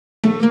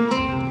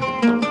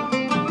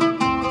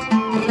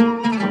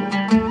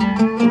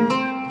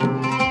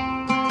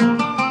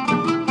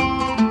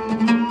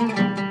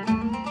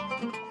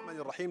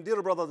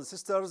and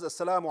sisters,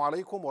 Assalamu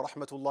alaikum wa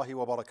rahmatullahi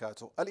wa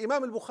barakatuh.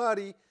 Al-Imam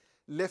Al-Bukhari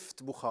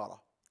left Bukhara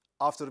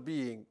after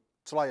being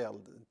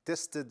trialed and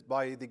tested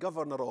by the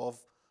governor of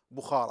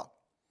Bukhara.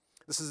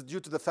 This is due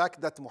to the fact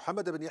that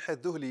Muhammad ibn Yahya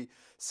al-Dhuhli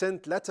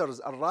sent letters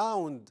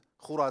around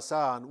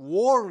Khurasan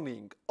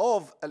warning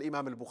of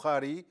Al-Imam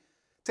Al-Bukhari,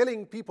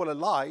 telling people a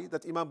lie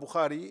that Imam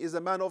Bukhari is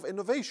a man of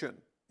innovation.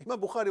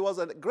 Imam Bukhari was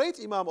a great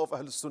Imam of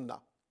Ahl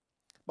Sunnah.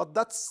 But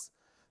that's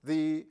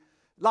the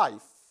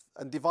life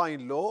and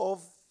divine law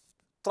of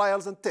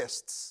trials and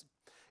tests.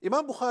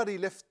 Imam Bukhari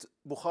left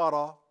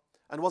Bukhara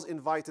and was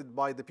invited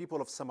by the people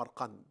of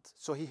Samarkand.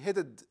 So he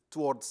headed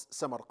towards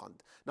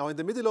Samarkand. Now in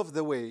the middle of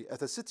the way,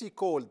 at a city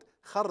called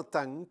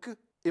Khartank,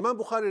 Imam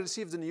Bukhari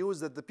received the news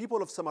that the people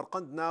of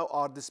Samarkand now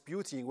are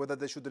disputing whether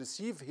they should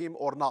receive him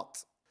or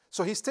not.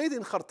 So he stayed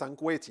in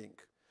Khartank waiting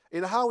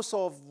in a house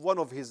of one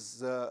of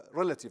his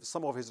relatives,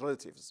 some of his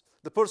relatives.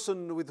 The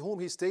person with whom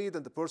he stayed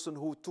and the person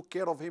who took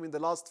care of him in the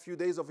last few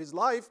days of his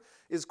life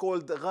is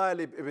called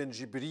Ghalib ibn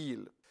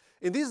Jibril.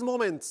 In these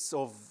moments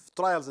of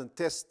trials and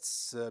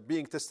tests,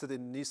 being tested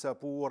in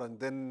Nisapur and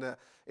then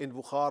in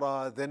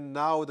Bukhara, then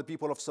now the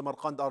people of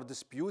Samarkand are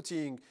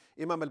disputing,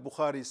 Imam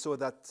Al-Bukhari saw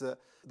that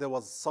there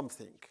was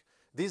something.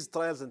 These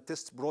trials and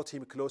tests brought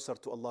him closer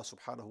to Allah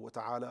subhanahu wa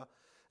ta'ala,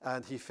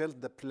 and he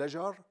felt the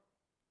pleasure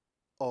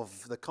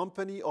of the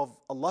company of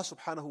Allah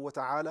subhanahu wa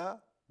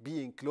ta'ala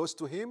being close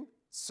to him.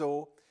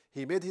 So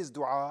he made his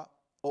dua,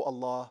 "Oh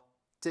Allah,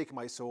 take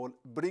my soul,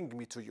 bring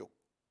me to you."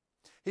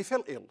 He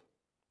fell ill.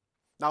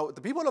 Now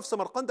the people of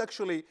Samarkand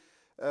actually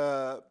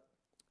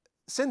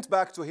sent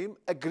back to him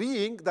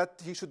agreeing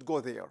that he should go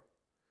there.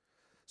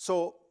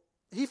 So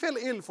he fell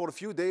ill for a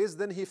few days,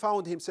 then he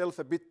found himself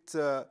a bit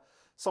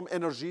some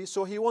energy,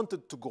 so he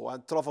wanted to go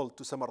and travel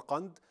to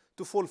Samarkand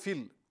to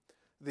fulfill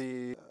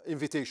the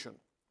invitation.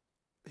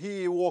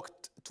 He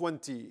walked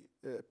 20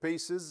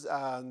 paces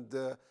and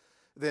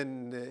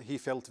then he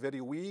felt very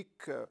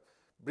weak.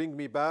 Bring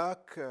me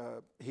back.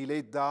 He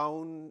laid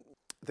down.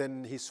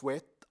 Then he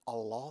sweat a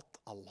lot.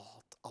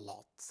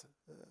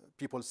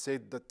 People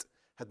said that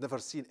had never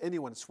seen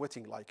anyone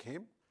sweating like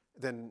him.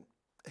 Then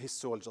his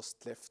soul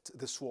just left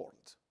this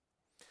world.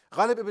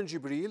 Ghalib ibn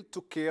Jibril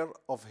took care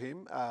of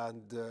him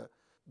and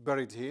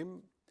buried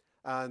him,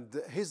 and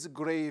his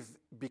grave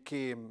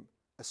became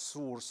a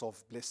source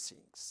of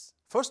blessings.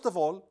 First of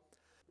all,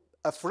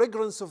 a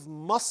fragrance of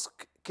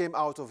musk came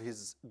out of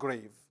his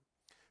grave.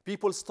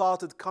 People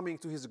started coming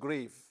to his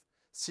grave,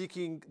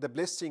 seeking the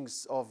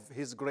blessings of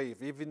his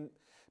grave, even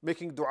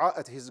making dua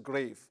at his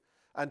grave.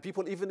 And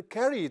people even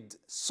carried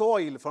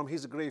soil from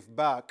his grave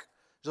back,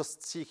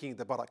 just seeking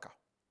the barakah.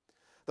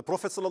 The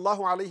Prophet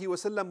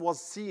ﷺ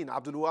was seen.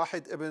 Abdul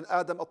Wahid ibn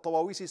Adam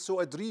al-Tawawisi saw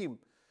a dream.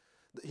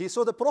 He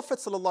saw the Prophet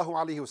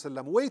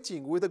ﷺ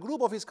waiting with a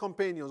group of his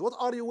companions. "What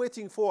are you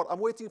waiting for?" "I'm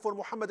waiting for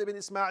Muhammad ibn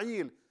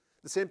Ismail."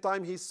 The same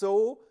time he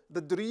saw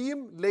the dream,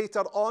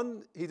 later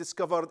on he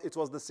discovered it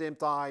was the same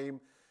time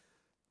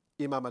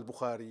Imam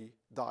Al-Bukhari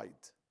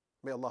died.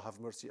 May Allah have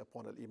mercy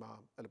upon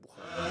Al-Imam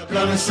Al-Bukhari.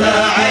 كم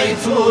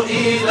سعيت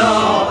إلى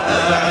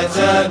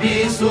أعتاب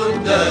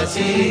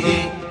سدته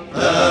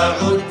ما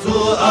عدت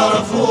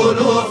أرفل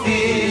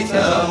في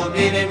ثوب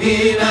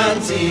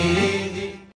بنته